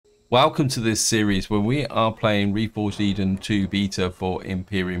Welcome to this series where we are playing Reforged Eden 2 beta for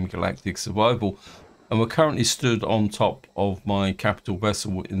Empyrion Galactic Survival, and we're currently stood on top of my capital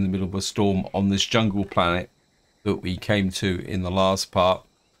vessel in the middle of a storm on this jungle planet that we came to in the last part.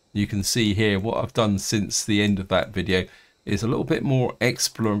 You can see here what I've done since the end of that video is a little bit more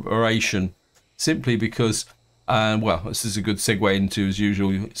exploration, simply because well, this is a good segue into, as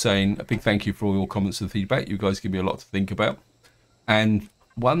usual, saying a big thank you for all your comments and feedback. You guys give me a lot to think about. And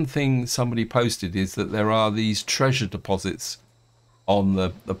one thing somebody posted is that there are these treasure deposits on the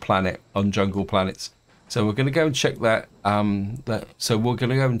planet, on jungle planets. So we're going to go and check that. So we're going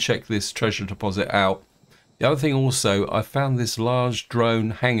to go and check this treasure deposit out. The other thing also, I found this large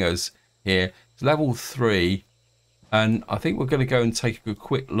drone hangars here. It's level 3. And I think we're going to go and take a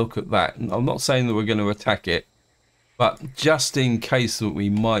quick look at that. And I'm not saying that we're going to attack it, but just in case that we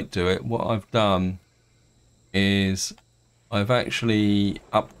might do it, what I've done is I've actually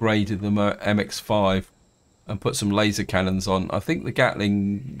upgraded the MX5 and put some laser cannons on. I think the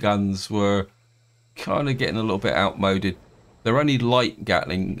Gatling guns were kind of getting a little bit outmoded. They're only light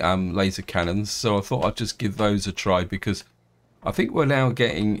Gatling laser cannons, so I thought I'd just give those a try, because I think we're now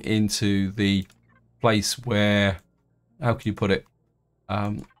getting into the place where, how can you put it?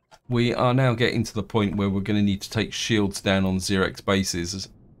 We are now getting to the point where we're going to need to take shields down on Xerex bases.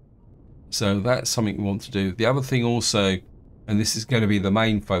 So that's something we want to do. The other thing also, and this is going to be the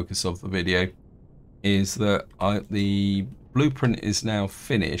main focus of the video, is that the blueprint is now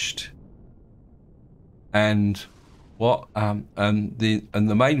finished, and the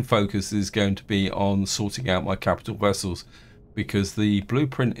main focus is going to be on sorting out my capital vessels, because the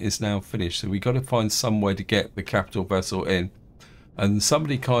blueprint is now finished. So we've got to find some way to get the capital vessel in. And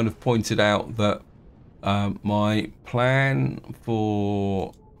somebody kind of pointed out that my plan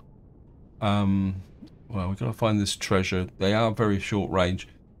for well, we've got to find this treasure. They are very short range,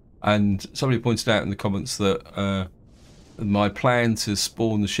 and somebody pointed out in the comments that my plan to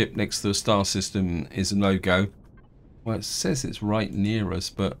spawn the ship next to the star system is a no-go. Well, it says it's right near us,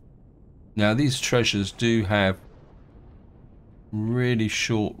 but now these treasures do have really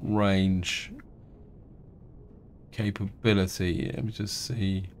short range capability. Let me just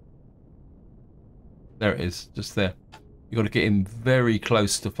see. There it is, just there. You've got to get in very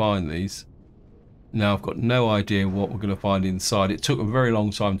close to find these. Now I've got no idea what we're going to find inside. It took a very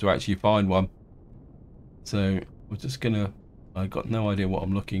long time to actually find one, so we're just gonna, I've got no idea what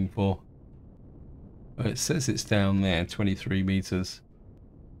I'm looking for. Well, it says it's down there, 23 meters.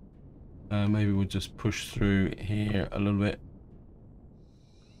 Maybe we'll just push through here a little bit.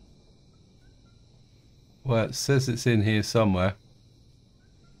 Well, it says it's in here somewhere.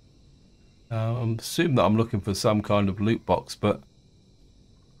 I'm assuming that I'm looking for some kind of loot box, but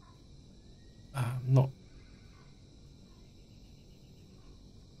not.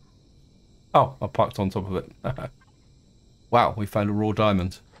 Oh, I parked on top of it. Wow, we found a raw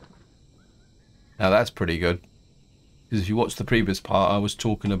diamond. Now that's pretty good, because if you watch the previous part, I was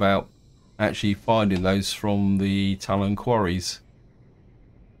talking about actually finding those from the Talon quarries.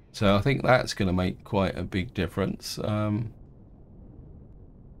 So I think that's going to make quite a big difference. Now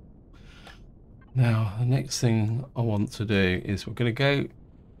the next thing I want to do is we're going to go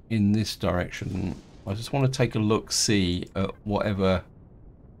in this direction. I just want to take a look, see at whatever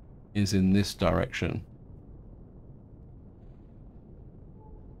is in this direction.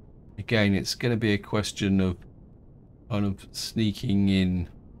 Again, it's going to be a question of kind of sneaking in.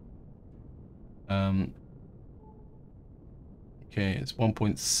 Okay, it's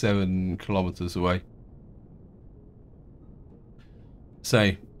 1.7 kilometers away.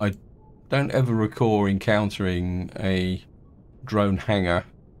 So I don't ever recall encountering a drone hangar.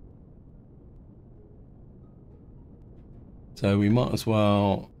 So we might as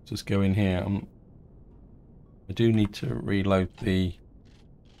well just go in here. I do need to reload the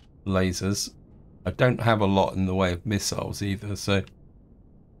lasers. I don't have a lot in the way of missiles either, so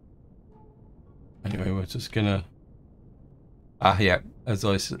anyway, we're just gonna, yeah, as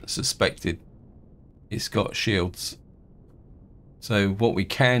I suspected, it's got shields. So what we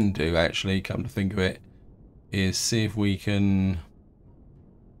can do, actually, come to think of it, is see if we can,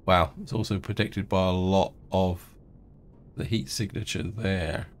 wow, it's also protected by a lot of the heat signature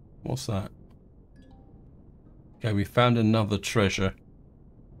there. What's that? Okay, we found another treasure.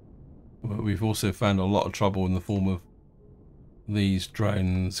 But we've also found a lot of trouble in the form of these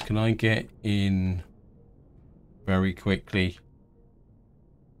drones. Can I get in very quickly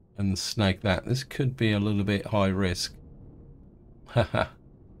and snag that? This could be a little bit high risk. Haha.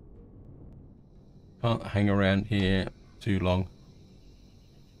 Can't hang around here too long.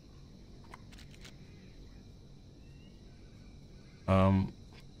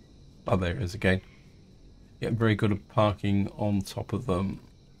 Oh, there it is again. Getting very good at parking on top of them.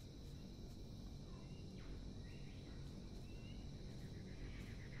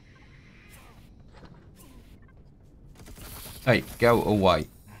 Hey, go away.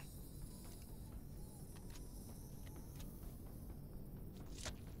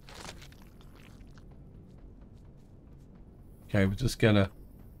 Okay, we're just gonna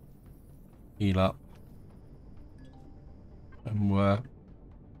heal up and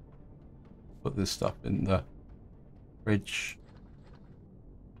put this stuff in the fridge.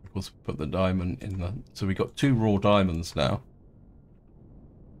 Of course, put the diamond in the. So we got 2 raw diamonds now.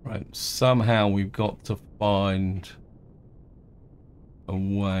 Right. Somehow we've got to find a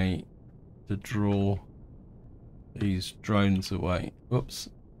way to draw these drones away. Whoops.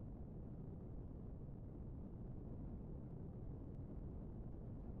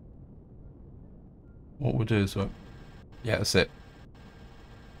 What we'll do is, yeah, that's it.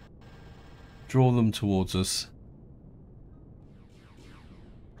 Draw them towards us.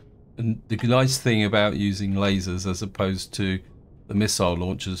 And the nice thing about using lasers as opposed to the missile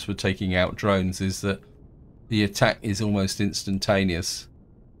launchers for taking out drones is that the attack is almost instantaneous.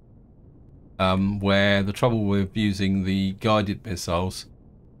 Where the trouble with using the guided missiles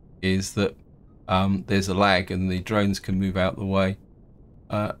is that there's a lag and the drones can move out the way.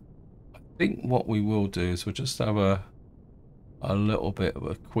 I think what we will do is we'll just have a little bit of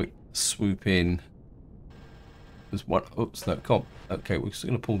a quick swoop in. There's one. Oops, no, come. Okay, we're just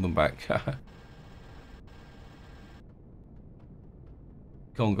going to pull them back. Come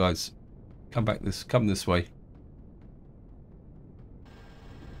on, guys. Come this way.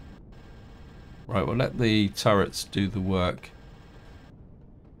 Right, we'll let the turrets do the work.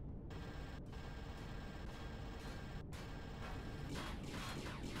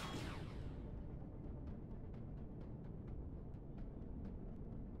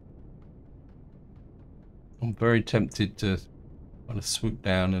 I'm very tempted to kind of swoop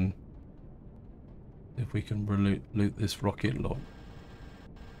down and if we can loot this rocket launch.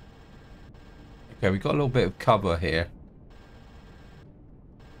 Okay, we've got a little bit of cover here.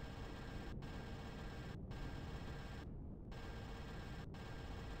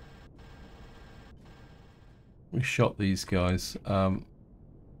 We shot these guys.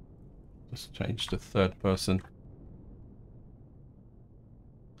 Just change to third person.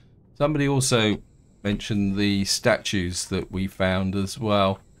 Somebody also mentioned the statues that we found as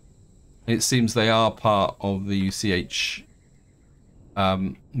well. It seems they are part of the UCH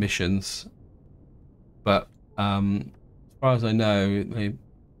missions, but as far as I know, they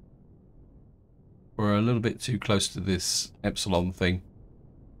were a little bit too close to this Epsilon thing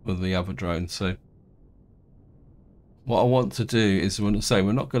with the other drone. So what I want to do is, I want to say,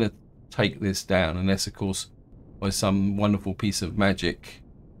 we're not going to take this down unless, of course, by some wonderful piece of magic,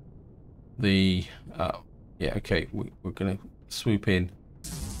 the yeah, okay, we're going to swoop in.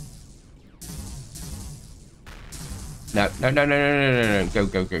 No,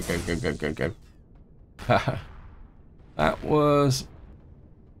 go. That was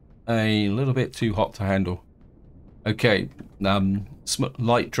a little bit too hot to handle. Okay, light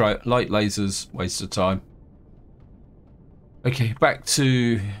lasers, waste of time. Okay, back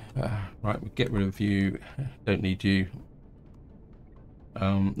to right. We'll get rid of you. Don't need you.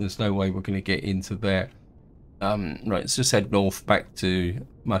 There's no way we're going to get into there. Right, let's just head north back to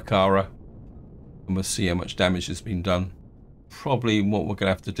Makara, and we'll see how much damage has been done. Probably what we're going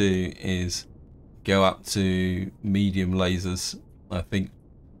to have to do is go up to medium lasers. I think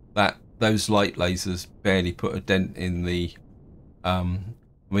that those light lasers barely put a dent in the. I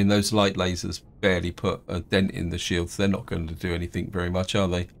mean, those light lasers barely put a dent in the shields. They're not going to do anything very much, are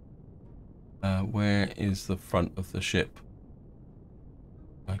they? Where is the front of the ship?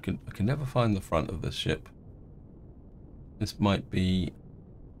 I can never find the front of this ship. This might be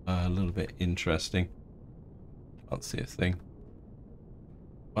a little bit interesting. Can't see a thing.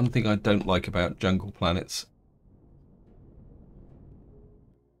 One thing I don't like about jungle planets.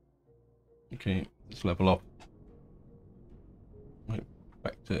 Okay, let's level up. Right,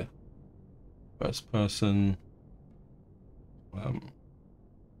 back to first person.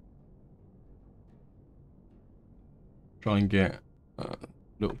 Try and get a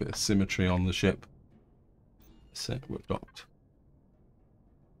little bit of symmetry on the ship. So we're docked.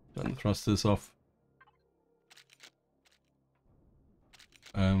 Turn the thrusters off.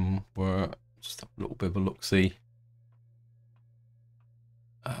 We're just a little bit of a look-see.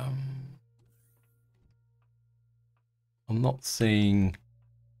 I'm not seeing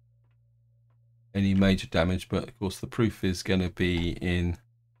any major damage, but of course the proof is going to be in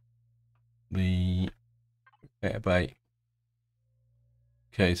the air bay.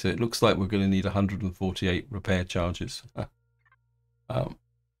 Okay, so it looks like we're going to need 148 repair charges.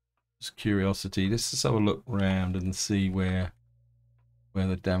 Just curiosity. Let's just have a look around and see where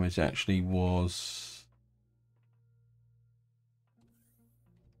the damage actually was.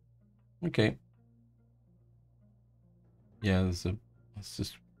 Okay. Yeah, that's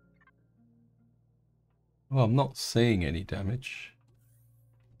just. Well, I'm not seeing any damage.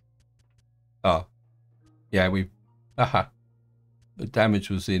 Ah, yeah, aha. The damage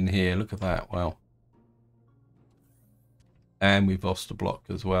was in here. Look at that. Wow. And we've lost a block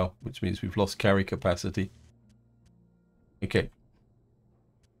as well, which means we've lost carry capacity. Okay.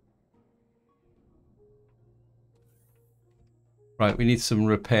 Right, we need some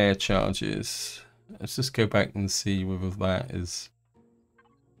repair charges. Let's just go back and see whether that is...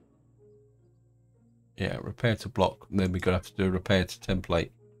 Yeah, repair to block. And then we're going to have to do a repair to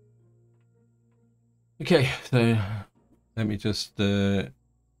template. Okay, so let me just get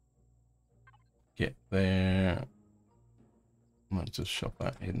there. I'll just shove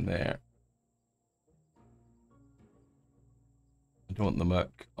that in there. I don't want the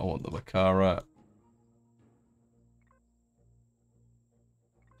Merc, I want the Makara.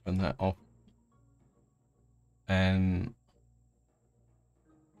 Turn that off. And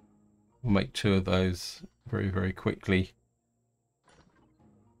we'll make 2 of those very, very quickly.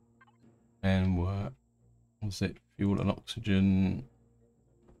 And what was it? Fuel and oxygen.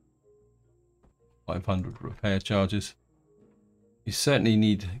 500 repair charges. You certainly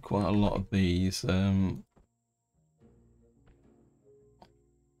need quite a lot of these.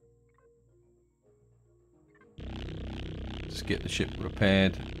 Just get the ship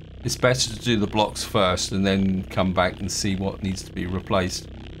repaired. It's better to do the blocks first and then come back and see what needs to be replaced.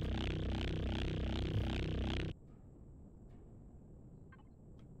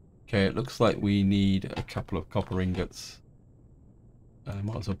 Okay, it looks like we need a couple of copper ingots. I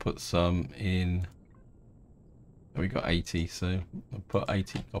might as well put some in. We got 80, so I'll put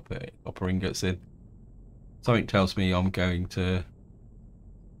 80 copper ingots in. Something tells me I'm going to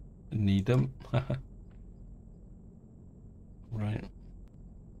need them. Right.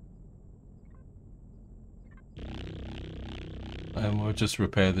 And we'll just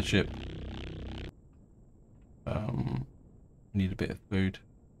repair the ship. Need a bit of food.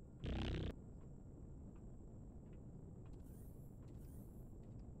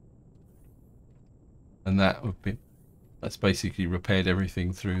 And that's basically repaired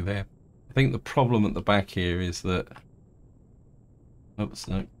everything through there. I think the problem at the back here is that, oops,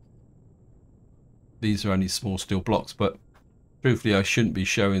 no, these are only small steel blocks, but truthfully I shouldn't be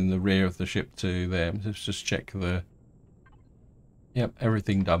showing the rear of the ship to them. Let's just check the, yep,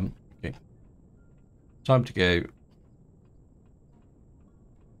 everything done. Okay, time to go.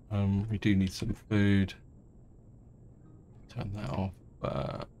 We do need some food. Turn that off.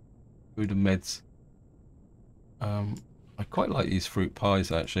 Food and meds. I quite like these fruit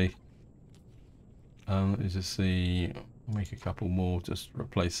pies actually. Let me just see. Make a couple more. Just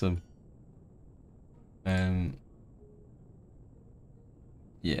replace them. And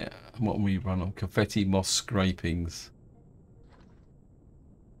yeah, what we run on confetti moss scrapings.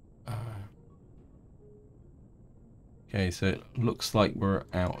 Okay, so it looks like we're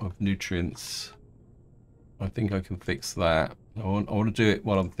out of nutrients. I think I can fix that. I want to do it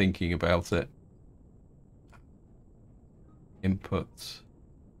while I'm thinking about it. Inputs.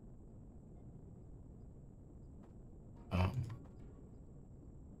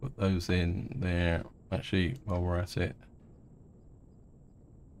 Put those in there. Actually, while we're at it,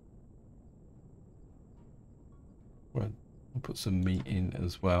 we'll put some meat in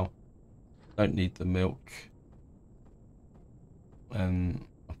as well. Don't need the milk. And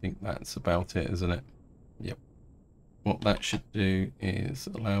I think that's about it, isn't it? Yep. What that should do is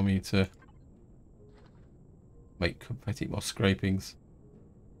allow me to make confetti moss scrapings.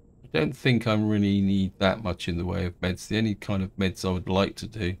 I don't think I really need that much in the way of meds. The only kind of meds I would like to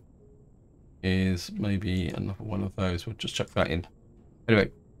do is maybe another one of those. We'll just chuck that in.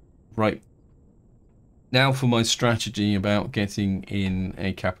 Anyway, right. Now for my strategy about getting in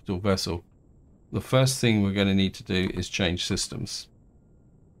a capital vessel. The first thing we're going to need to do is change systems.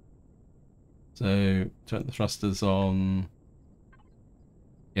 So turn the thrusters on.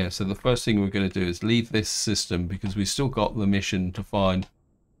 Yeah, so the first thing we're going to do is leave this system because we've still got the mission to find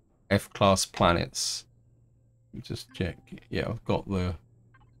F-class planets. Just check. Yeah, I've got the...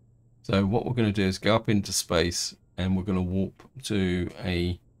 So what we're going to do is go up into space and we're going to warp to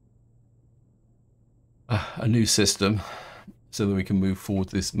a new system so that we can move forward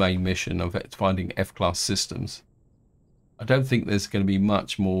this main mission of finding F-class systems. I don't think there's going to be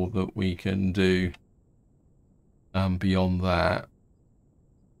much more that we can do beyond that.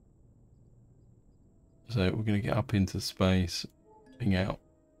 So we're going to get up into space, being out.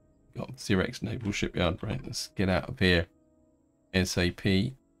 Got Xerex Naval Shipyard, right? Let's get out of here. SAP.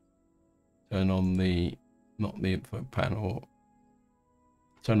 Turn on the, not the info panel.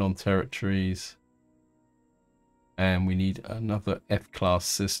 Turn on territories. And we need another F-class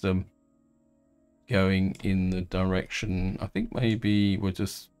system going in the direction. I think maybe we'll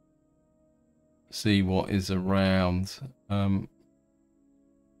just see what is around.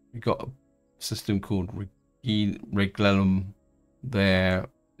 We've got a system called Reglum there.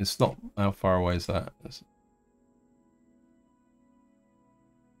 It's not, how far away is that?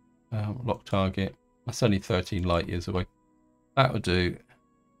 Lock target. That's only 13 light years away. That would do.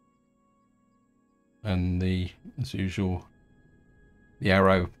 And the, as usual, the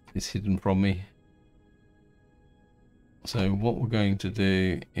arrow is hidden from me. So what we're going to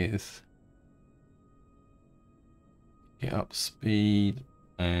do is get up speed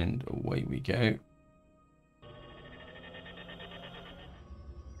and away we go.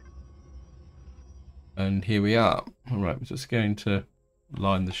 And here we are. All right, we're just going to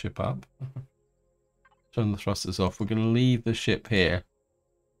line the ship up. Turn the thrusters off. We're going to leave the ship here.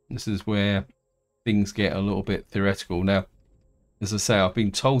 This is where things get a little bit theoretical. Now, as I say, I've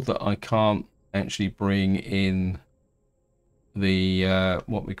been told that I can't actually bring in the,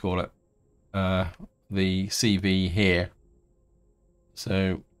 what we call it, the CV here.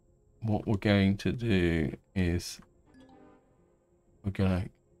 So what we're going to do is we're going to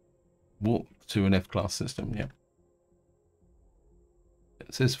warp to an F-class system. Yeah.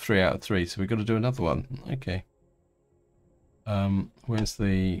 It says 3 out of 3, so we've got to do another one. Okay. Where's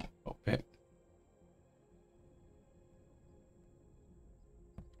the cockpit?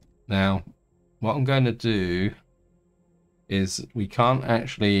 Now, what I'm going to do is we can't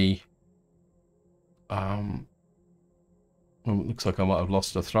actually well, it looks like I might have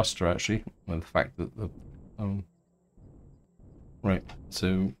lost a thruster actually, with the fact that the right,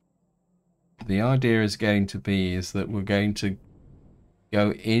 so the idea is going to be is that we're going to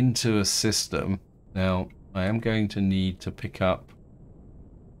go into a system. Now I am going to need to pick up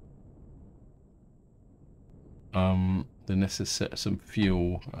the necessary some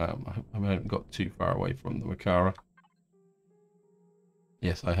fuel. I haven't got too far away from the Makara.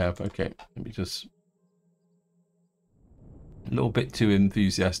 Yes, I have. Okay, let me just a little bit too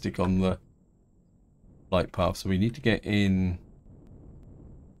enthusiastic on the flight path, so we need to get in.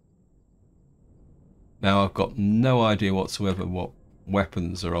 Now I've got no idea whatsoever what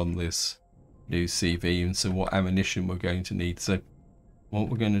weapons are on this new CV, and so what ammunition we're going to need. So what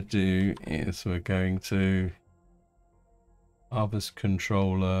we're going to do is we're going to harvest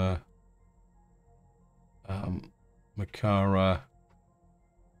controller, Makara,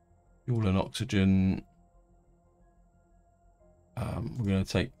 fuel and oxygen. We're going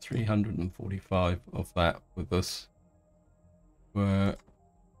to take 345 of that with us. We're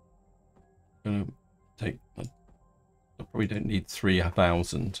going to take, I probably don't need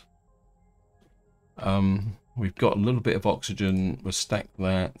 3,000. We've got a little bit of oxygen. We'll stack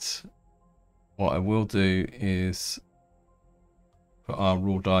that. What I will do is put our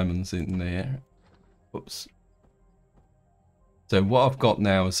raw diamonds in there. Oops. So what I've got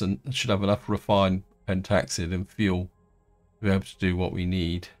now is I should have enough refined pentaxid and fuel to be able to do what we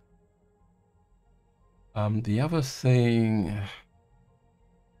need. The other thing,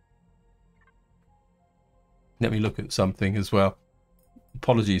 let me look at something as well.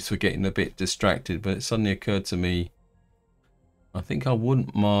 Apologies for getting a bit distracted, but it suddenly occurred to me, I think I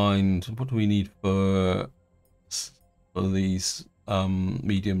wouldn't mind, what do we need for these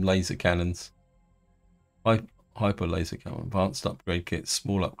medium laser cannons? Hyper laser cannon, advanced upgrade kits,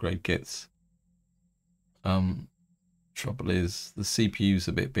 small upgrade kits. Trouble is the CPU's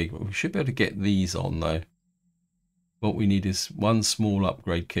a bit big, but we should be able to get these on though. What we need is one small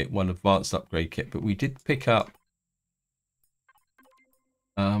upgrade kit, one advanced upgrade kit, but we did pick up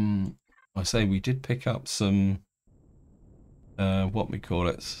I say we did pick up some what we call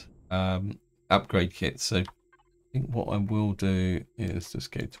it, upgrade kits. So I think what I will do is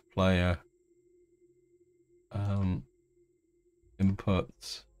just go to player,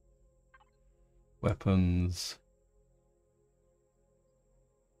 inputs, weapons,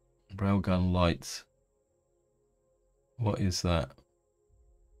 railgun lights. What is that?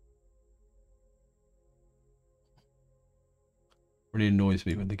 Really annoys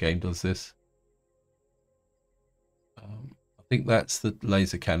me when the game does this. I think that's the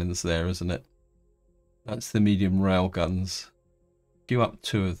laser cannons there, isn't it? That's the medium rail guns. Queue up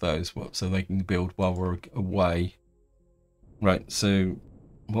 2 of those so they can build while we're away. Right, so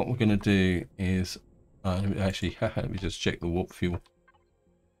what we're going to do is actually let me just check the warp fuel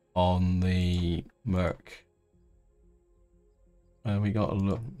on the Merc. We got a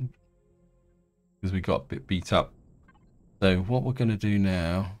look because we got a bit beat up. So what we're going to do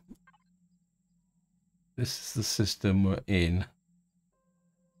now, this is the system we're in.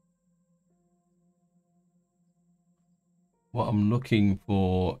 What I'm looking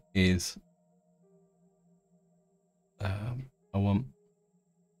for is I want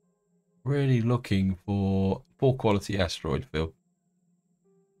really looking for poor quality asteroid field.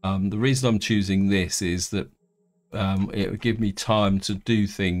 The reason I'm choosing this is that it will give me time to do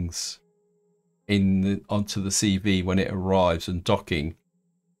things onto the CV when it arrives and docking.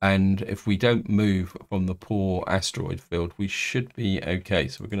 And if we don't move from the poor asteroid field, we should be okay.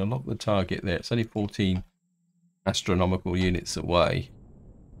 So we're going to lock the target there. It's only 14 astronomical units away.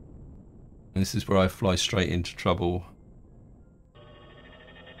 And this is where I fly straight into trouble.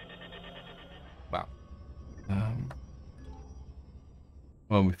 Wow.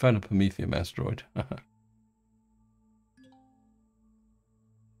 Well, we found a Prometheum asteroid.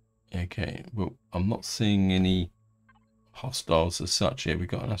 Okay, well, I'm not seeing any hostiles as such here. We've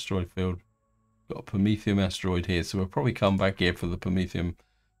got an asteroid field. Got a Prometheum asteroid here, so we'll probably come back here for the Prometheum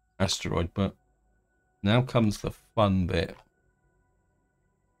asteroid. But now comes the fun bit.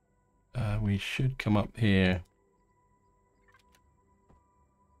 We should come up here.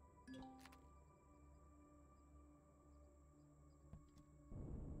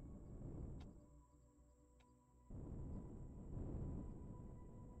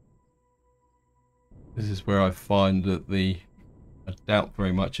 This is where I find that I doubt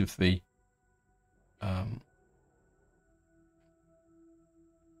very much if the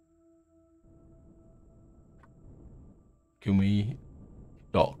can we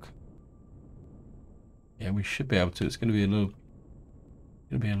dock? Yeah, we should be able to. It's going to be a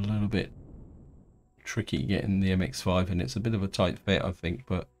little bit tricky getting the MX-5, and it's a bit of a tight fit, I think.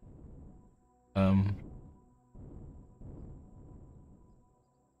 But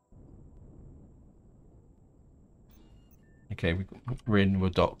okay, we're in. We're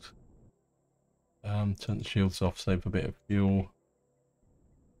docked. Turn the shields off, save a bit of fuel.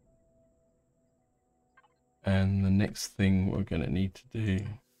 And the next thing we're going to need to do,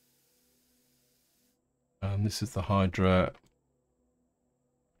 this is the Hydra.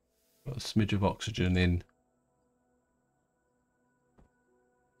 Got a smidge of oxygen in.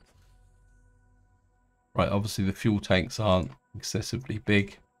 Right, obviously the fuel tanks aren't excessively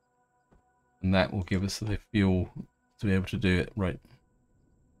big, and that will give us the fuel to be able to do it. Right,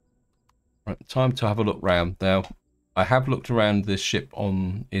 time to have a look round. Now, I have looked around this ship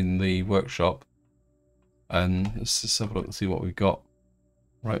in the workshop, and let's just have a look and see what we've got.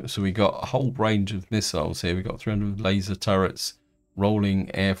 Right, so we got a whole range of missiles here. We've got 300 laser turrets, rolling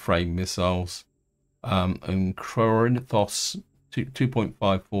airframe missiles, and Corinthos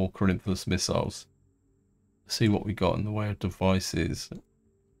 2.54 Corinthos missiles. Let's see what we got in the way of devices.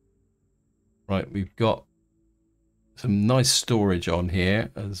 Right, we've got some nice storage on here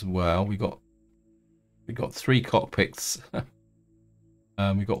as well. We got 3 cockpits.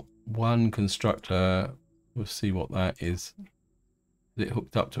 We got 1 constructor. We'll see what that is. Is it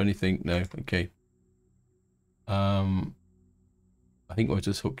hooked up to anything? No. Okay. I think we'll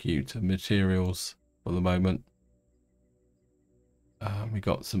just hook you to materials for the moment. We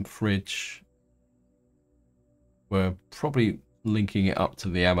got some fridge. We're probably linking it up to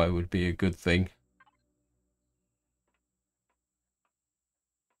the ammo would be a good thing.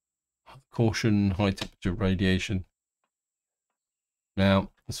 Caution, high temperature radiation. Now,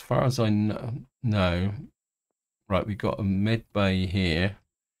 as far as I know, right, we've got a med bay here.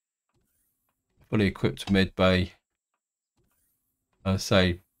 Fully equipped med bay. I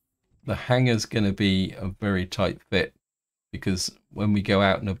say the hangar's going to be a very tight fit, because when we go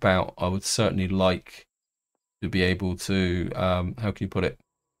out and about, I would certainly like to be able to, how can you put it?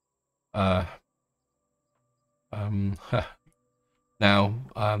 Now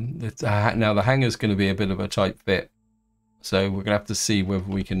the hangar's going to be a bit of a tight fit, so we're going to have to see whether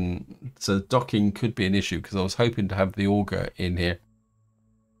we can. So docking could be an issue, because I was hoping to have the auger in here.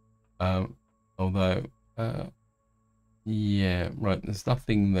 Although, yeah, right. There's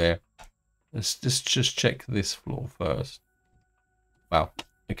nothing there. Let's just check this floor first. Wow.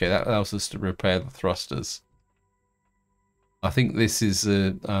 Okay, that allows us to repair the thrusters. I think this is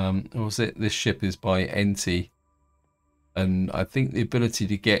what was it? This ship is by Enti. And I think the ability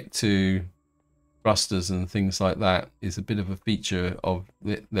to get to thrusters and things like that is a bit of a feature of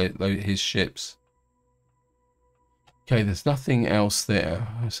his ships. Okay, there's nothing else there.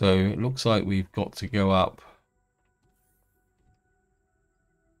 So it looks like we've got to go up.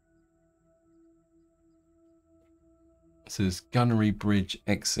 It says gunnery bridge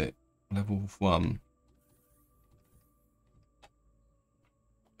exit. Level 1.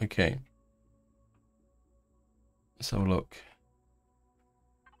 Okay. Let's have a look.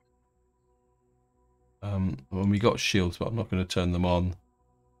 Well, we got shields, but I'm not going to turn them on.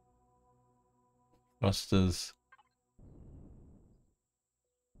 Thrusters.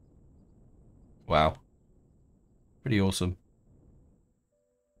 Wow. Pretty awesome.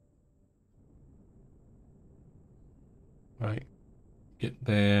 Right. Get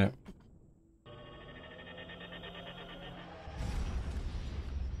there.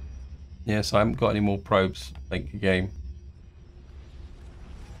 Yes, I haven't got any more probes. Thank you, game.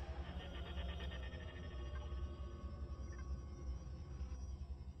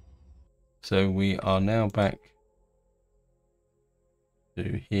 So we are now back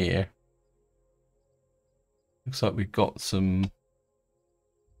to here. Looks like we've got some...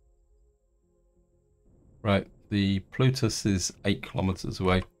 Right, the Plutus is 8 kilometers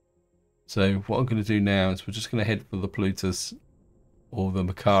away. So what I'm going to do now is we're just going to head for the Plutus or the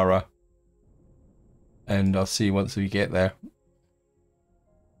Makara. And I'll see you once we get there.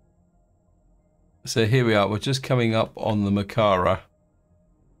 So here we are. We're just coming up on the Makara.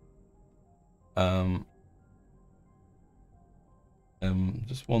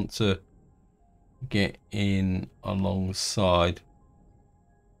 Just want to get in alongside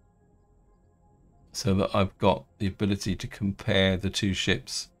so that I've got the ability to compare the two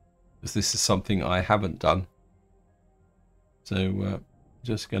ships, because this is something I haven't done. So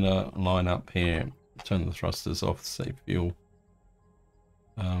just gonna line up here, turn the thrusters off, save fuel.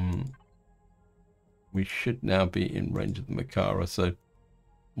 We should now be in range of the Makara, so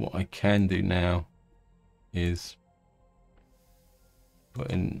what I can do now is put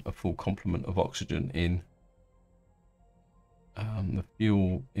in a full complement of oxygen in. The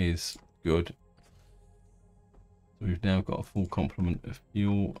fuel is good. So we've now got a full complement of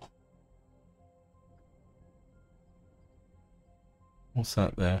fuel. What's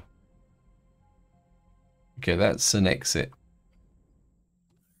that there? Okay, that's an exit.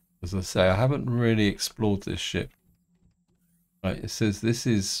 As I say, I haven't really explored this ship. Right, it says this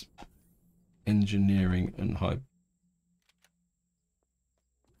is engineering and hype.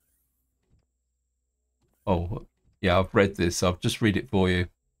 Oh, yeah, I've read this. I'll just read it for you.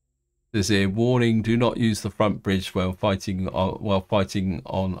 There's a warning: do not use the front bridge while fighting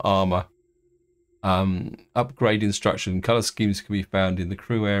on armor. Upgrade instruction. Color schemes can be found in the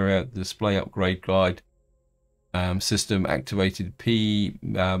crew area. Display upgrade guide. System activated P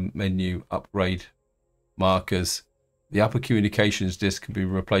menu upgrade markers. The upper communications disc can be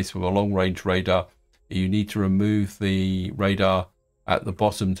replaced with a long-range radar. You need to remove the radar at the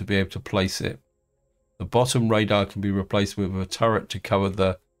bottom to be able to place it. The bottom radar can be replaced with a turret to cover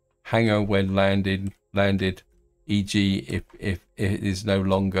the hangar when landed, e.g. if it is no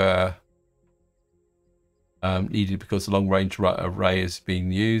longer needed because the long-range array is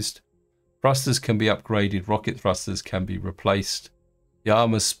being used. Thrusters can be upgraded. Rocket thrusters can be replaced. The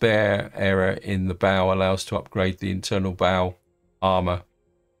armor spare area in the bow allows to upgrade the internal bow armor.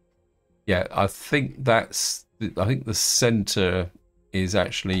 Yeah, I think the center is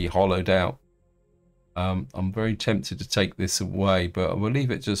actually hollowed out. I'm very tempted to take this away, but I will leave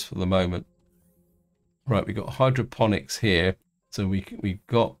it just for the moment. Right, we got hydroponics here, so we've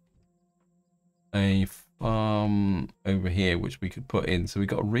got a farm over here which we could put in. So we've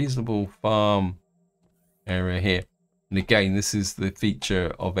got a reasonable farm area here. And again, this is the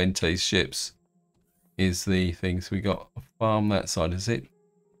feature of Ente's ships, is the thing. So we got a farm that side. Is it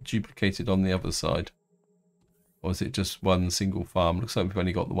duplicated on the other side? Or is it just one single farm? Looks like we've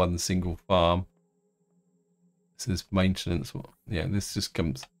only got the one single farm. This is maintenance. Yeah, this just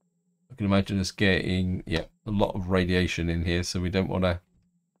comes... I can imagine us getting, yeah, a lot of radiation in here. So we don't want to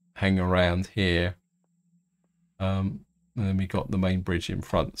hang around here. And then we got the main bridge in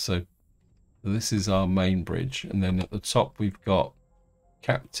front. So this is our main bridge, and then at the top we've got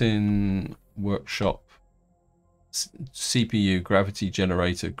captain, workshop, CPU, gravity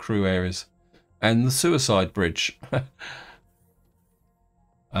generator, crew areas, and the suicide bridge.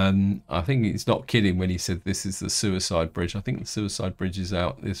 And I think he's not kidding when he said this is the suicide bridge. I think the suicide bridge is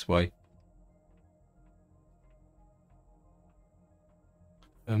out this way.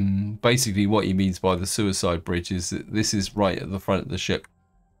 Basically what he means by the suicide bridge is that this is right at the front of the ship.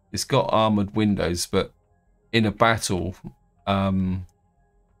 It's got armored windows, but in a battle,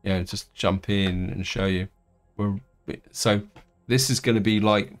 yeah, just jump in and show you. So this is going to be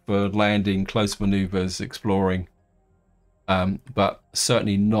like for landing, close maneuvers, exploring, but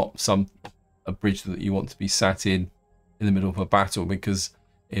certainly not a bridge that you want to be sat in the middle of a battle, because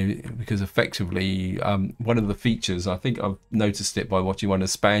because effectively one of the features, I think I've noticed it by watching one of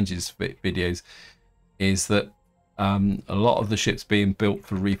Spange's videos, is that a lot of the ships being built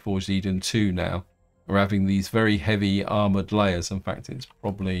for Reforged Eden 2 now are having these very heavy armored layers. In fact, it's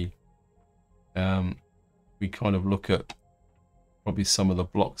probably we kind of look at probably some of the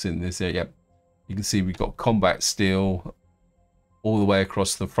blocks in this area. Yep. You can see we've got combat steel all the way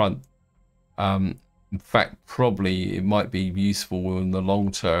across the front. In fact, probably it might be useful in the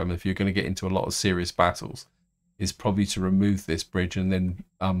long term if you're going to get into a lot of serious battles, is probably to remove this bridge and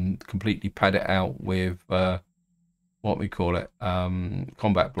then completely pad it out with what we call it,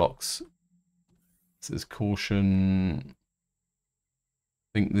 combat blocks. This is caution.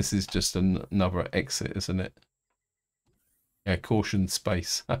 I think this is just another exit, isn't it? Yeah, caution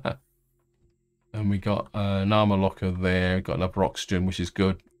space. And we got an armor locker there. Got another oxygen, which is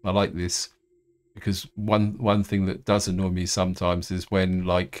good. I like this because one thing that does annoy me sometimes is when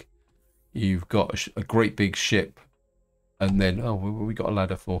like you've got a great big ship, and then we got a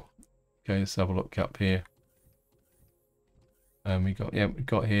ladder for. Okay, let's have a look up here. And we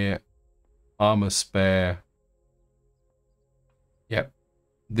got here armor spare. Yep,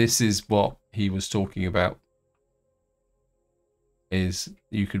 this is what he was talking about. Is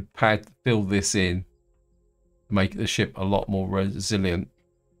you could fill this in to make the ship a lot more resilient,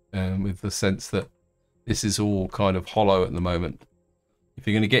 with the sense that this is all kind of hollow at the moment. If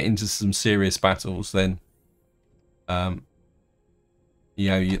you're going to get into some serious battles, then you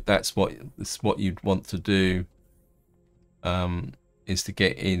know, that's what you'd want to do, is to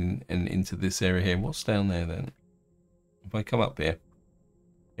get in and into this area here. What's down there then? If I come up here,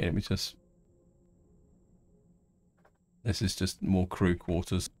 okay, let me just. This is just more crew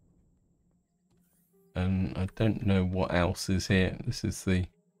quarters, and I don't know what else is here. This is the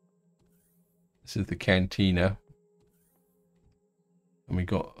cantina, and we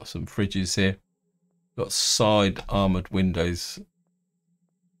got some fridges here. Got side armored windows.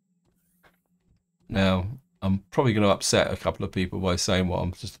 Now I'm probably going to upset a couple of people by saying what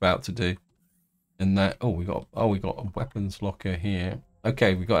I'm just about to do, and that we got a weapons locker here.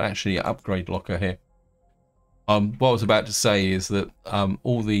 Okay, we got actually an upgrade locker here. What I was about to say is that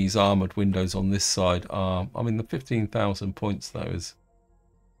all these armored windows on this side are, I mean, the 15,000 points though is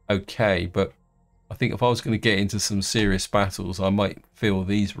okay, but I think if I was going to get into some serious battles, I might fill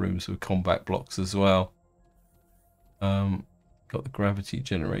these rooms with combat blocks as well. Got the gravity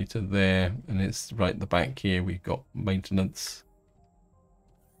generator there, and it's right at the back here. We've got maintenance.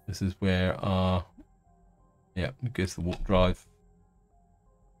 This is where our, it goes the warp drive.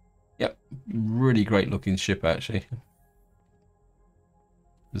 Yep, really great looking ship actually.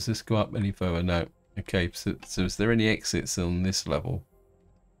 Does this go up any further? No. Okay, so is there any exits on this level?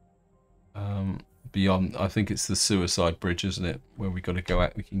 Beyond, I think it's the suicide bridge, isn't it? Where we got to go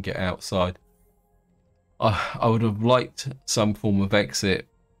out, we can get outside. I would have liked some form of exit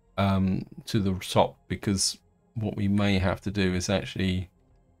to the top, because what we may have to do is actually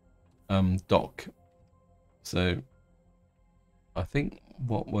dock. So I think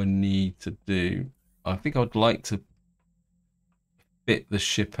what we need to do, I think I'd like to fit the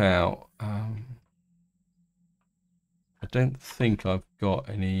ship out. I don't think I've got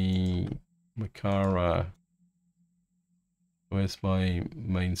any Makara. Where's my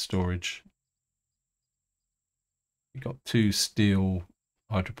main storage? We got 2 steel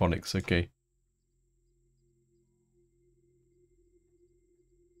hydroponics. Okay.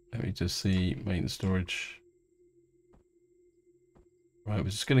 Let me just see main storage. Right,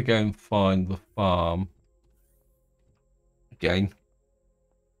 we're just going to go and find the farm again,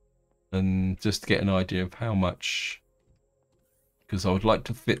 and just get an idea of how much, because I would like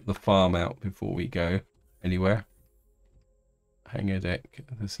to fit the farm out before we go anywhere. Hangar deck.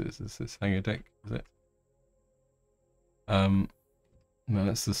 This is hangar deck, is it? No,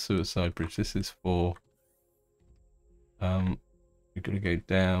 that's the suicide bridge. This is for we're going to go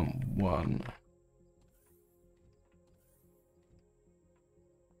down 1.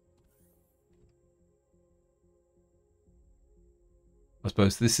 I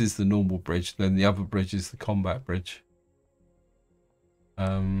suppose this is the normal bridge, then the other bridge is the combat bridge.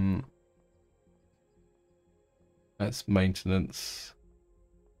 That's maintenance.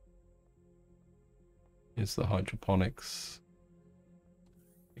 Here's the hydroponics.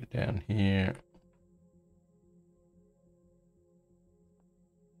 Go down here.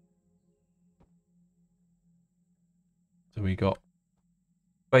 So we got,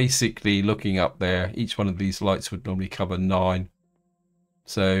 basically looking up there, each one of these lights would normally cover 9.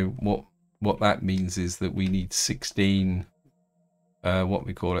 So what that means is that we need 16, what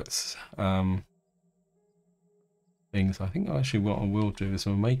we call it, things. I think actually what I will do is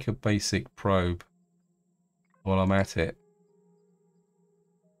I'll make a basic probe while I'm at it.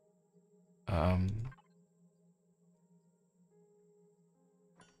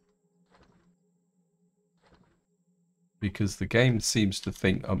 Because the game seems to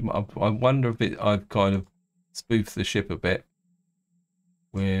think, I wonder if I've kind of spoofed the ship a bit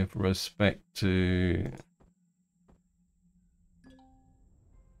with respect to...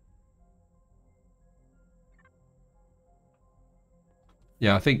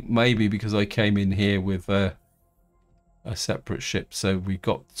 Yeah, I think maybe because I came in here with a separate ship, so we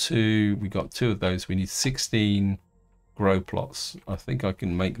got two of those. We need 16 grow plots. I think I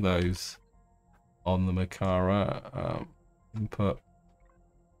can make those on the Makara. Input,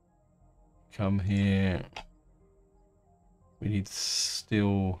 come here. We need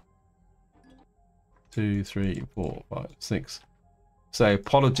still 2, 3, 4, 5, 6. So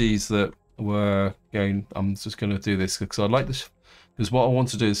apologies that we're going. I'm just going to do this because I like this, because what I want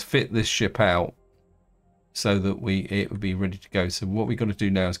to do is fit this ship out so that it would be ready to go. So what we've got to do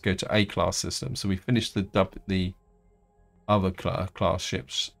now is go to A class system. So we finished the other class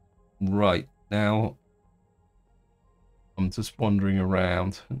ships. Right now, I'm just wandering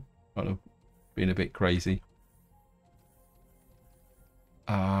around, kind of being a bit crazy.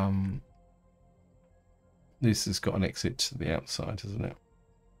 This has got an exit to the outside, hasn't it?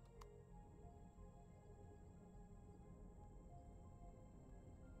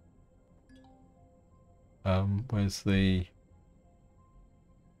 Where's the...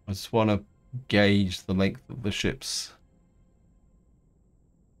 I just want to gauge the length of the ships.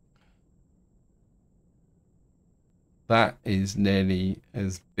 That is nearly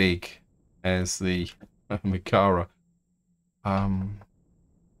as big as the Makara.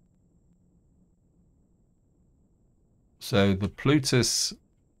 So the Plutus...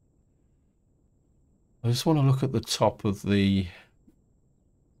 I just want to look at the top of the...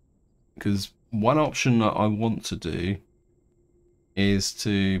 Because one option that I want to do is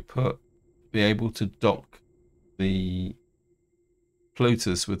to be able to dock the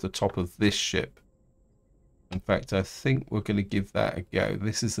Plutus with the top of this ship. In fact, I think we're going to give that a go.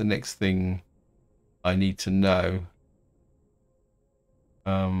 This is the next thing I need to know.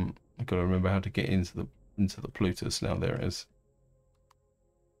 I've got to remember how to get into the Plutus now. There it is.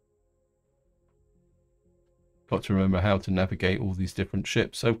 Got to remember how to navigate all these different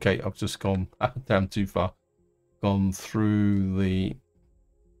ships. Okay, I've just gone down too far. Gone through the...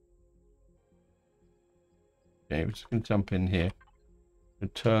 Okay, we're just going to jump in here.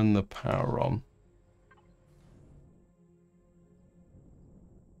 Turn the power on.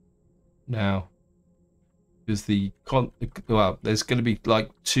 Now, because well, there's going to be like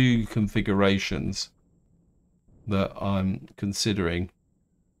 2 configurations that I'm considering.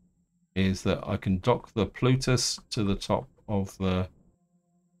 Is that I can dock the Plutus to the top of the...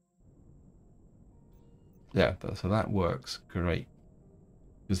 Yeah, so that works great.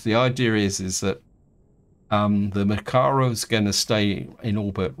 Because the idea is that the Makara is going to stay in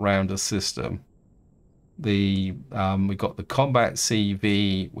orbit around a system. We've got the combat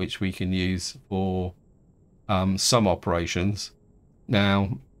CV, which we can use for some operations.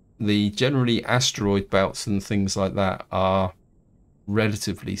 Now, the generally asteroid belts and things like that are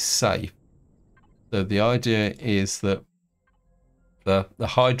relatively safe. So the idea is that the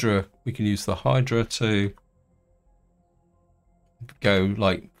Hydra, we can use the Hydra to go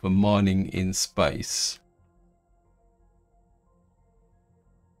like for mining in space.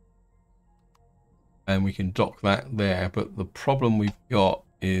 And we can dock that there, but the problem we've got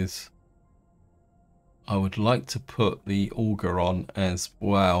is I would like to put the auger on as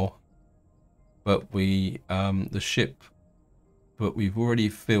well, but the ship, but we've already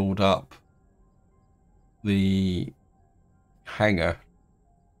filled up the hangar.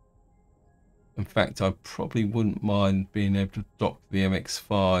 In fact, I probably wouldn't mind being able to dock the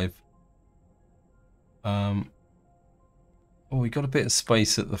MX-5. Oh, we got a bit of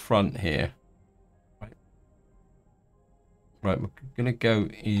space at the front here. Right, we're gonna go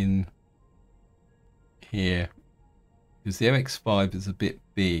in here because the MX-5 is a bit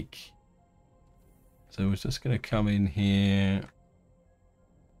big. So we're just gonna come in here.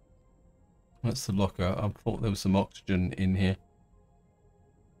 That's the locker. I thought there was some oxygen in here.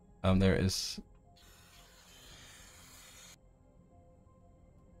 There it is.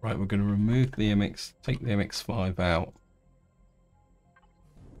 Right, we're going to remove the take the MX-5 out.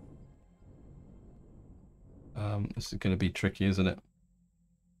 This is going to be tricky, isn't it?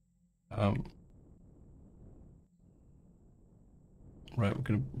 Right, we're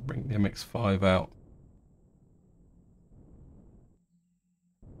going to bring the MX-5 out.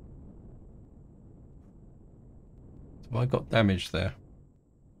 Have I got damage there?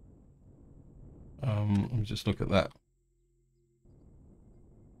 Let me just look at that.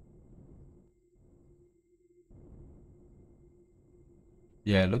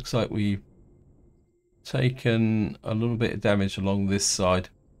 Yeah, it looks like we've taken a little bit of damage along this side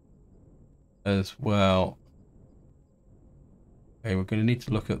as well. Okay, we're going to need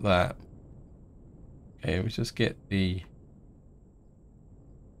to look at that. Okay, we just get the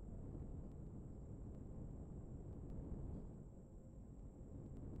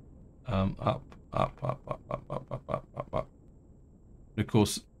up, up, up, up, up, up, up, up, up, up. Of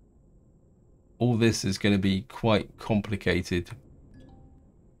course, all this is going to be quite complicated.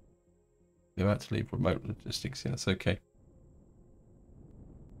 You have to leave remote logistics. Yeah, that's okay.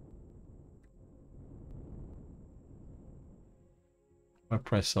 I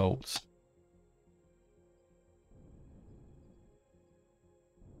press Alt.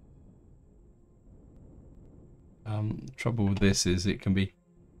 Trouble with this is it can be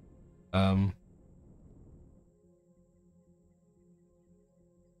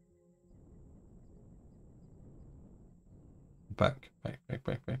back,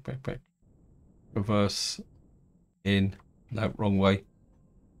 back. Reverse in. No, wrong way.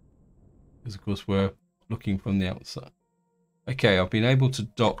 Because of course we're looking from the outside. Okay, I've been able to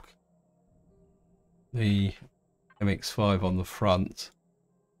dock the MX-5 on the front.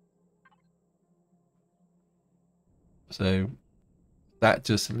 So that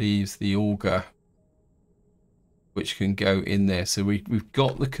just leaves the auger, which can go in there. So we've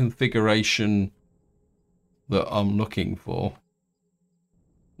got the configuration that I'm looking for.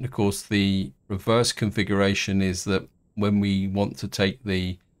 And of course, the reverse configuration is that when we want to take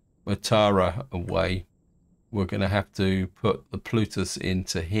the Matara away, we're going to have to put the Plutus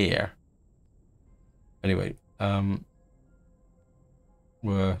into here. Anyway,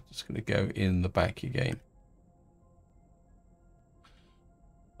 we're just going to go in the back again.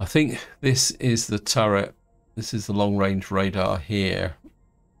 I think this is the turret. This is the long-range radar here,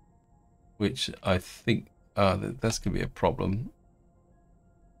 which I think that's going to be a problem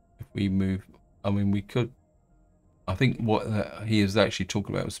if we move. I mean, we could. I think what he was actually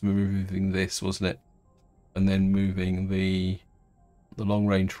talking about was moving this, wasn't it? And then moving the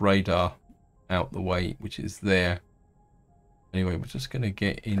long-range radar out the way, which is there. Anyway, we're just going to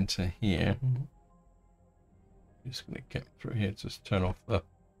get into here. Just going to get through here. Just turn off the.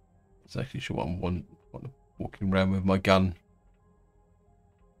 It's actually sure I'm walking around with my gun.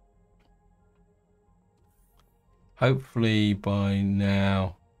 Hopefully by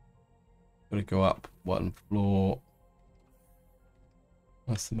now, I'm going to go up one floor.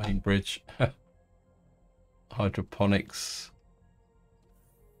 That's the main bridge. Hydroponics.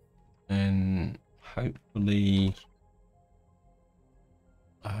 And hopefully,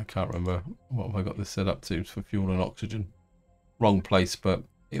 I can't remember what have I got this set up to. It's for fuel and oxygen. Wrong place, but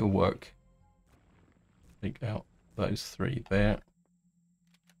it'll work. Take out those three there.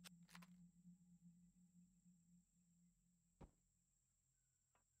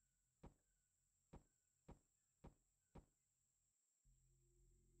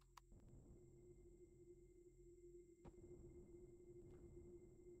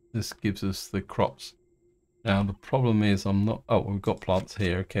 This gives us the crops. Now the problem is I'm not. Oh, we've got plants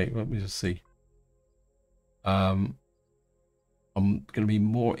here. Okay, let me just see. I'm going to be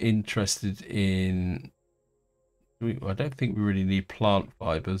more interested in. I don't think we really need plant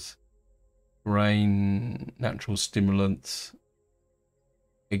fibers. Grain, natural stimulants,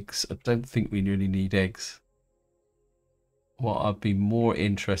 eggs. I don't think we really need eggs. What I'd be more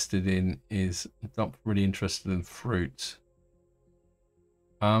interested in is I'm not really interested in fruit.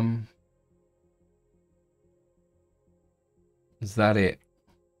 Is that it?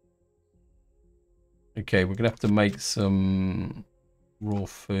 Okay, we're gonna have to make some raw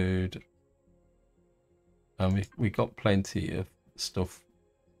food. We got plenty of stuff.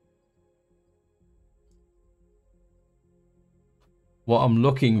 What I'm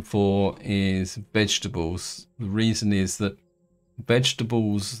looking for is vegetables. The reason is that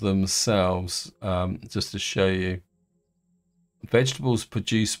vegetables themselves, just to show you, vegetables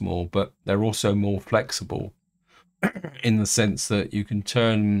produce more, but they're also more flexible in the sense that you can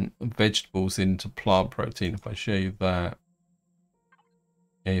turn vegetables into plant protein. If I show you that,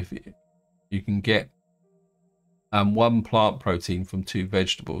 if you can get one plant protein from two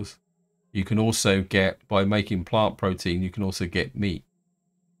vegetables, you can also get, by making plant protein, you can also get meat.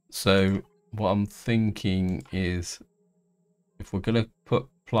 So what I'm thinking is, if we're going to put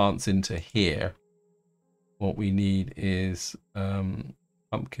plants into here, what we need is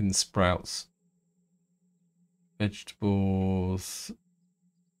pumpkin sprouts, vegetables,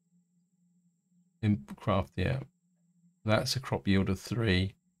 craft, yeah. That's a crop yield of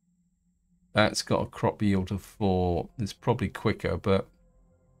 3. That's got a crop yield of 4. It's probably quicker, but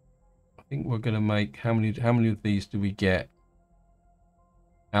I think we're going to make, how many of these do we get?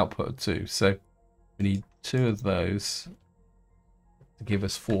 Output of 2. So we need 2 of those to give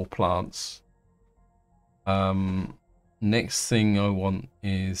us 4 plants. Next thing I want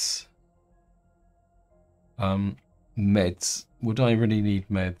is meds. Would I really need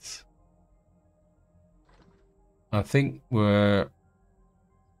meds? I think we're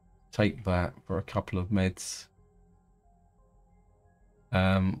take that for a couple of meds.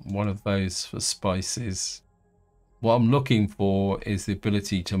 One of those for spices. What I'm looking for is the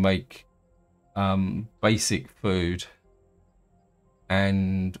ability to make basic food,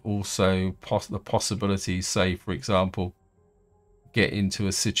 and also the possibility, say for example, get into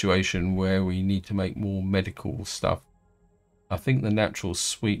a situation where we need to make more medical stuff. I think the natural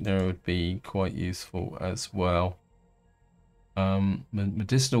sweetener would be quite useful as well.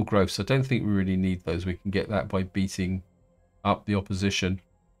 Medicinal growths, I don't think we really need those. We can get that by beating up the opposition.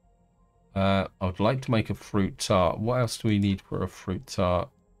 I would like to make a fruit tart. What else do we need for a fruit tart?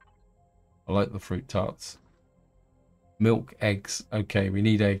 I like the fruit tarts. Milk, eggs. Okay, we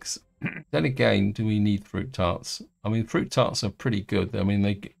need eggs. Then again, do we need fruit tarts? I mean, fruit tarts are pretty good. I mean,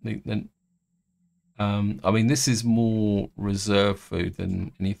 I mean, this is more reserve food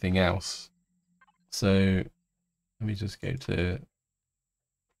than anything else. So let me just go to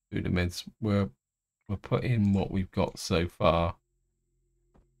food and meds. We'll put in what we've got so far.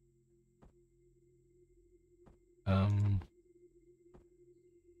 And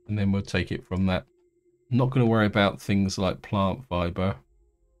then we'll take it from that. I'm not going to worry about things like plant fiber.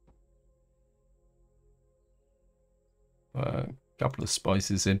 A couple of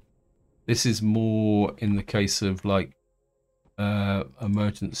spices in. This is more in the case of like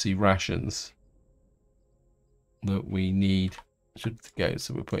emergency rations that we need. Should go,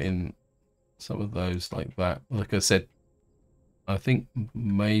 so we'll put in some of those like that. Like I said, I think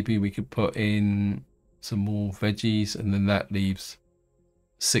maybe we could put in some more veggies, and then that leaves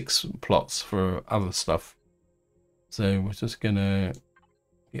 6 plots for other stuff. So we're just gonna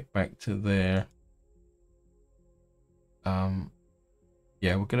get back to there.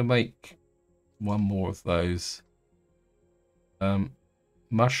 Yeah, we're gonna make one more of those.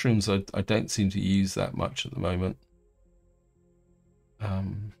 Mushrooms, I don't seem to use that much at the moment.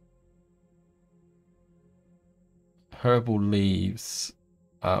 Herbal leaves.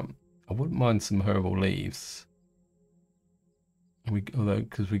 I wouldn't mind some herbal leaves. Although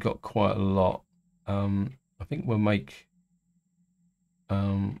because we got quite a lot. I think we'll make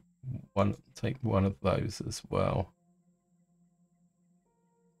take one of those as well.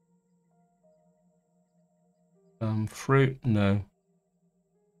 Fruit, no.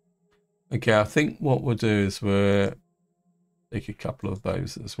 Okay, I think what we'll do is we'll take a couple of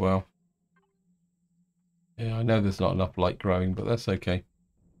those as well. Yeah, I know there's not enough light growing, but that's okay.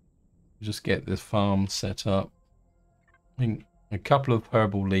 Just get this farm set up. I think a couple of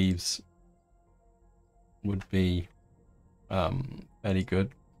herbal leaves would be fairly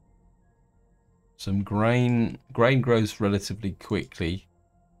good. Some grain grows relatively quickly,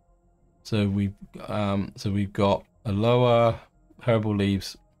 so we've got a lower herbal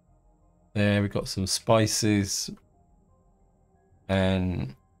leaves there. We've got some spices,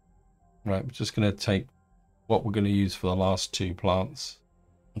 and right, we're just going to take what we're going to use for the last 2 plants.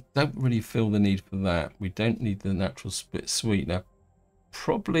 I don't really feel the need for that. We don't need the natural sweetener.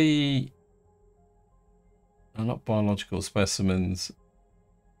 Probably not biological specimens.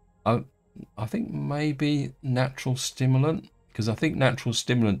 I think maybe natural stimulant, because I think natural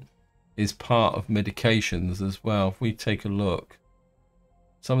stimulant is part of medications as well. If we take a look,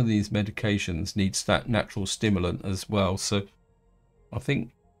 some of these medications need that natural stimulant as well. So I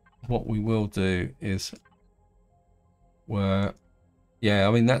think what we will do is yeah,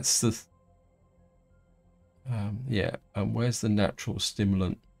 I mean that's the yeah, and where's the natural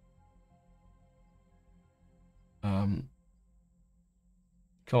stimulant?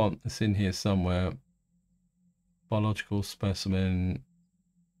 Can't, it's in here somewhere. Biological specimen,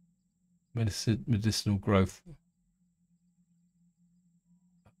 medicinal growth.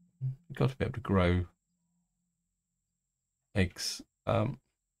 You've got to be able to grow eggs.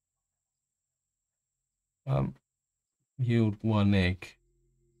 Yield 1 egg.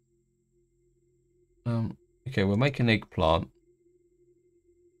 Okay, we'll make an eggplant,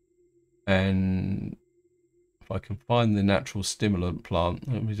 and if I can find the natural stimulant plant,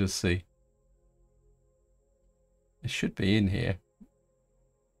 let me just see. It should be in here.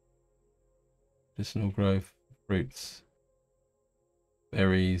 Medicinal growth, fruits,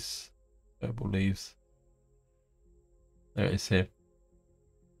 berries, herbal leaves. There it is here.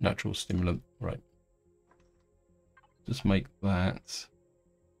 Natural stimulant. Right. Just make that.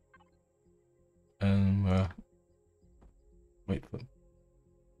 And wait for them.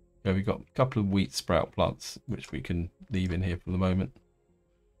 Yeah, we've got a couple of wheat sprout plants, which we can leave in here for the moment.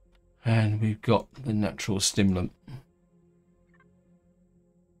 And we've got the natural stimulant.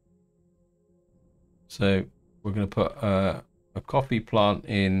 So we're going to put a coffee plant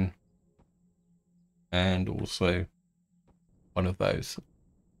in, and also one of those.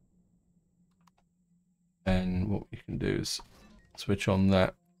 And what we can do is switch on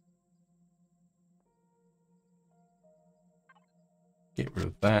that. Get rid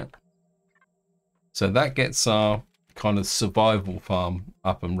of that. So that gets our kind of survival farm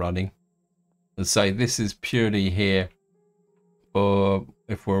up and running. And say this is purely here for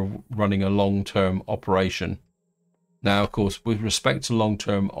if we're running a long-term operation. Now, of course, with respect to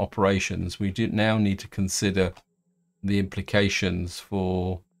long-term operations, we do now need to consider the implications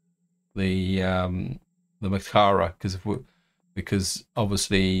for the Makara, because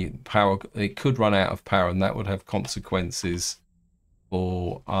obviously power, it could run out of power, and that would have consequences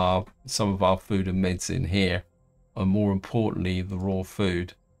for some of our food and meds in here, and more importantly, the raw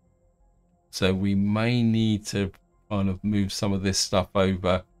food. So we may need to kind of move some of this stuff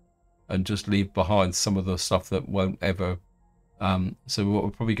over and just leave behind some of the stuff that won't ever. So what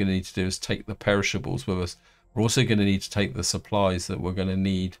we're probably going to need to do is take the perishables with us. We're also going to need to take the supplies that we're going to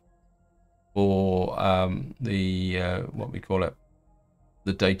need for what we call it,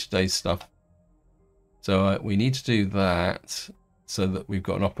 the day-to-day stuff. So we need to do that so that we've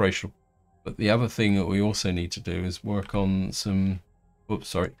got an operational. But the other thing that we also need to do is work on some. Oops,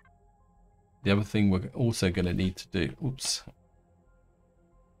 sorry. The other thing we're also going to need to do. Oops.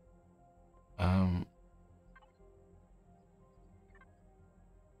 And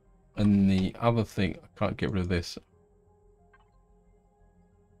the other thing, I can't get rid of this.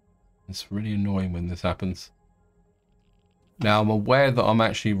 It's really annoying when this happens. Now I'm aware that I'm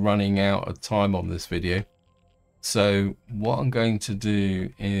actually running out of time on this video. So what I'm going to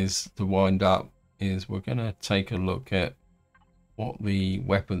do is to wind up is we're going to take a look at what the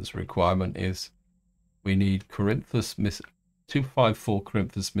weapons requirement is. We need Corinthus 254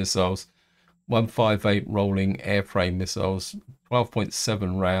 Corinthus missiles, 158 rolling airframe missiles,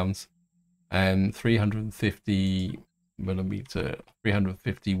 12.7 rounds, and 350 millimeter,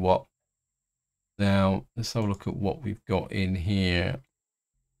 350 watt. Now let's have a look at what we've got in here.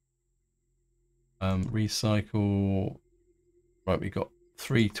 Recycle. Right, we got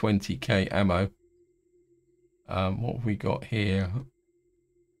 320k ammo. What have we got here?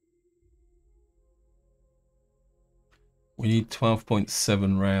 We need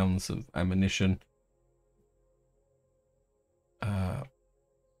 12.7 rounds of ammunition.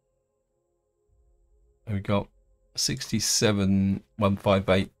 We got 67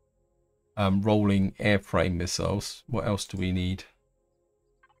 158 rolling airframe missiles. What else do we need?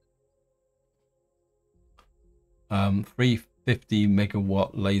 350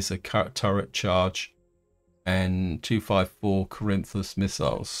 megawatt laser turret charge and 254 Corinthus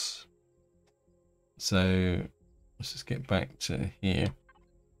missiles. So let's just get back to here.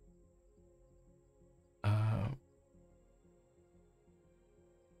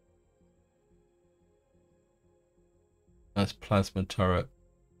 That's plasma turret.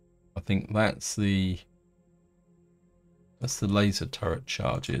 I think that's the laser turret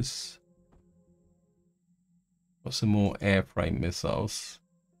charges. Got some more airframe missiles.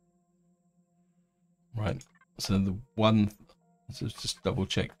 Right. So the one. Let's just double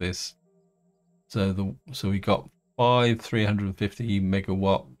check this. So we got 5 350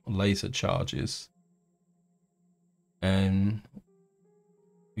 megawatt laser charges, and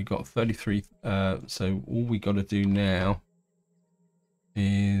we got 33. So all we got to do now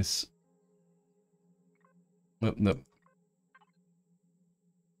is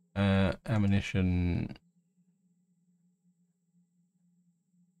ammunition.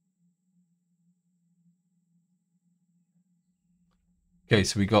 Okay,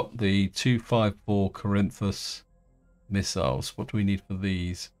 so we got the 254 Corinthus missiles. What do we need for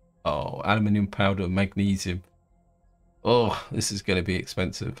these? Oh, aluminium powder, magnesium. Oh, this is going to be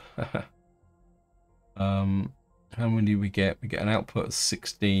expensive. How many do we get? We get an output of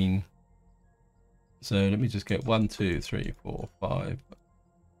 16. So let me just get 1, 2, 3, 4, 5.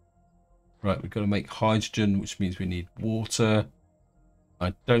 Right, we've got to make hydrogen, which means we need water.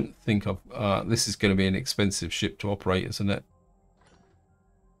 I don't think this is going to be an expensive ship to operate, isn't it?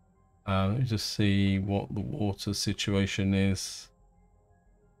 Let me just see what the water situation is.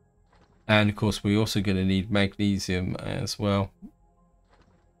 And of course, we're also going to need magnesium as well.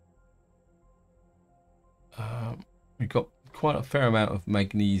 We've got quite a fair amount of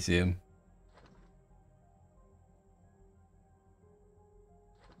magnesium.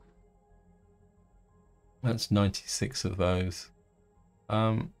 That's 96 of those.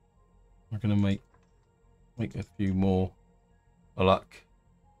 We're gonna make a few more for luck.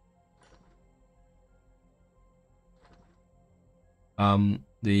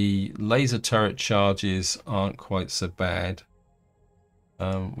 The laser turret charges aren't quite so bad.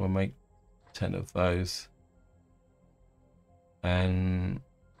 We'll make 10 of those. And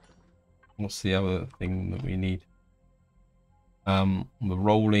what's the other thing that we need? The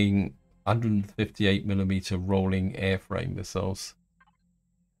rolling 158mm rolling airframe missiles.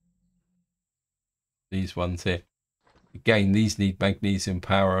 These ones here. Again, these need magnesium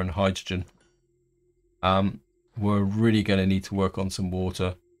power and hydrogen. We're really going to need to work on some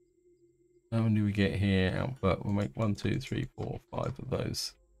water. How many do we get here? Output. We'll make 1, 2, 3, 4, 5 of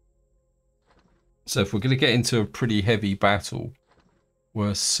those. So if we're going to get into a pretty heavy battle,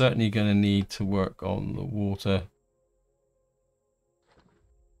 we're certainly going to need to work on the water.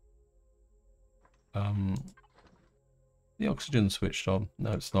 The oxygen switched on.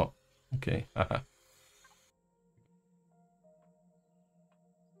 No, it's not. Okay.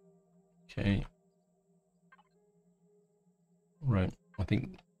 Okay. Right. I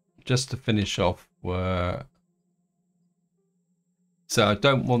think just to finish off, so I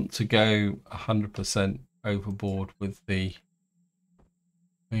don't want to go 100% overboard with the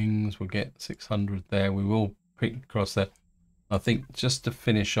things. We'll get 600 there. We will pick across there. I think just to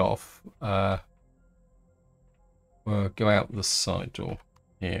finish off, we'll go out the side door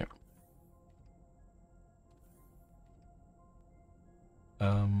here.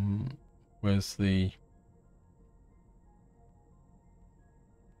 Where's the...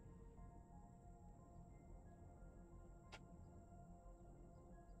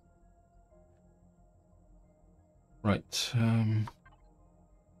 Right,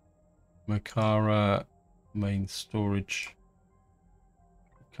 Makara main storage.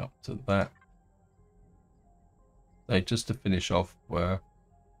 Up to that. So just to finish off, where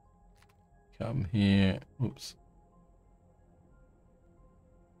come here. Oops.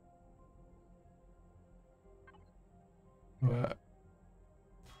 We're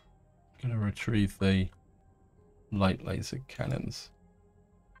gonna retrieve the light laser cannons.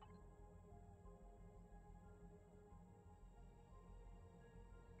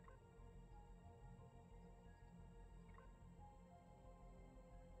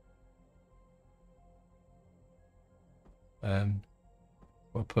 And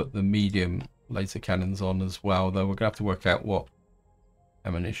we'll put the medium laser cannons on as well, though we're gonna have to work out what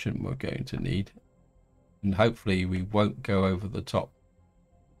ammunition we're going to need. And hopefully we won't go over the top.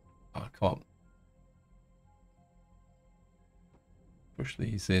 I can't push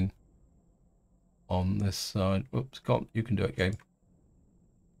these in on this side. Whoops, can't. You can do it, game.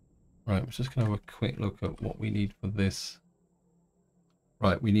 Right, we're just going to have a quick look at what we need for this.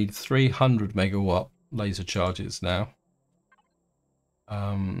 Right, we need 300 megawatt laser charges now.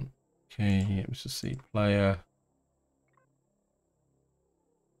 Okay, let's just see player.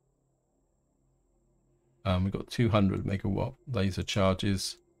 We've got 200 megawatt laser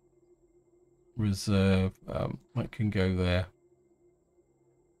charges. Reserve, I can go there.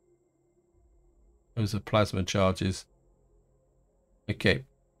 Those are plasma charges. Okay,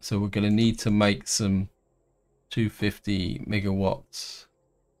 so we're going to need to make some 250 megawatts.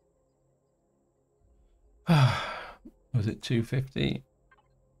 Was it 250?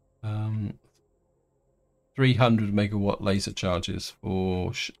 300 megawatt laser charges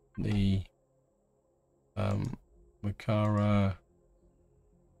for the Makara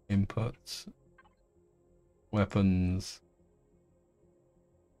inputs, weapons.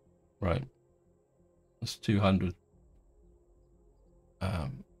 Right, that's 200.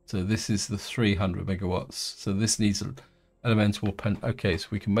 So this is the 300 megawatts. So this needs an elemental pen. Okay, so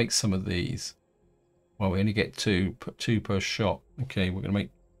we can make some of these. Well, we only get two per shot. Okay, we're going to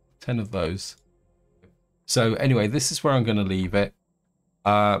make 10 of those. So anyway, this is where I'm going to leave it.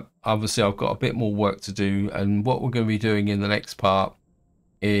 Obviously, I've got a bit more work to do, and what we're going to be doing in the next part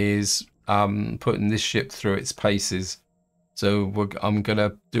is putting this ship through its paces. So I'm going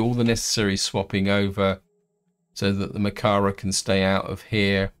to do all the necessary swapping over so that the Makara can stay out of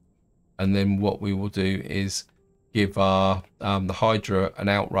here, and then what we will do is give our the Hydra an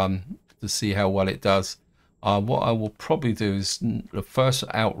outrun to see how well it does. What I will probably do is the first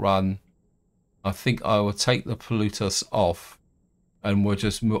outrun, I think I will take the Pollutus off, and we'll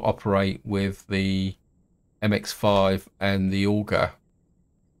just operate with the MX-5 and the Auger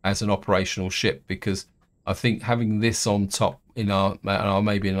as an operational ship, because I think having this on top in our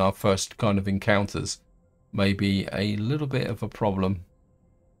maybe in our first kind of encounters may be a little bit of a problem.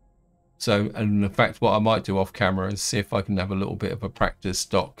 So, and in fact, what I might do off camera is see if I can have a little bit of a practice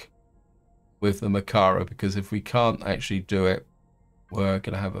dock with the Makara, because if we can't actually do it, we're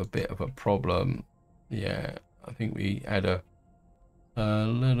going to have a bit of a problem. Yeah, I think we had a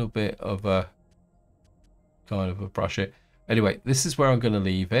little bit of a kind of a brush it. Anyway, this is where I'm going to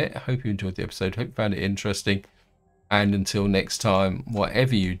leave it. I hope you enjoyed the episode. Hope you found it interesting. And until next time,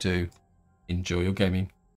 whatever you do, enjoy your gaming.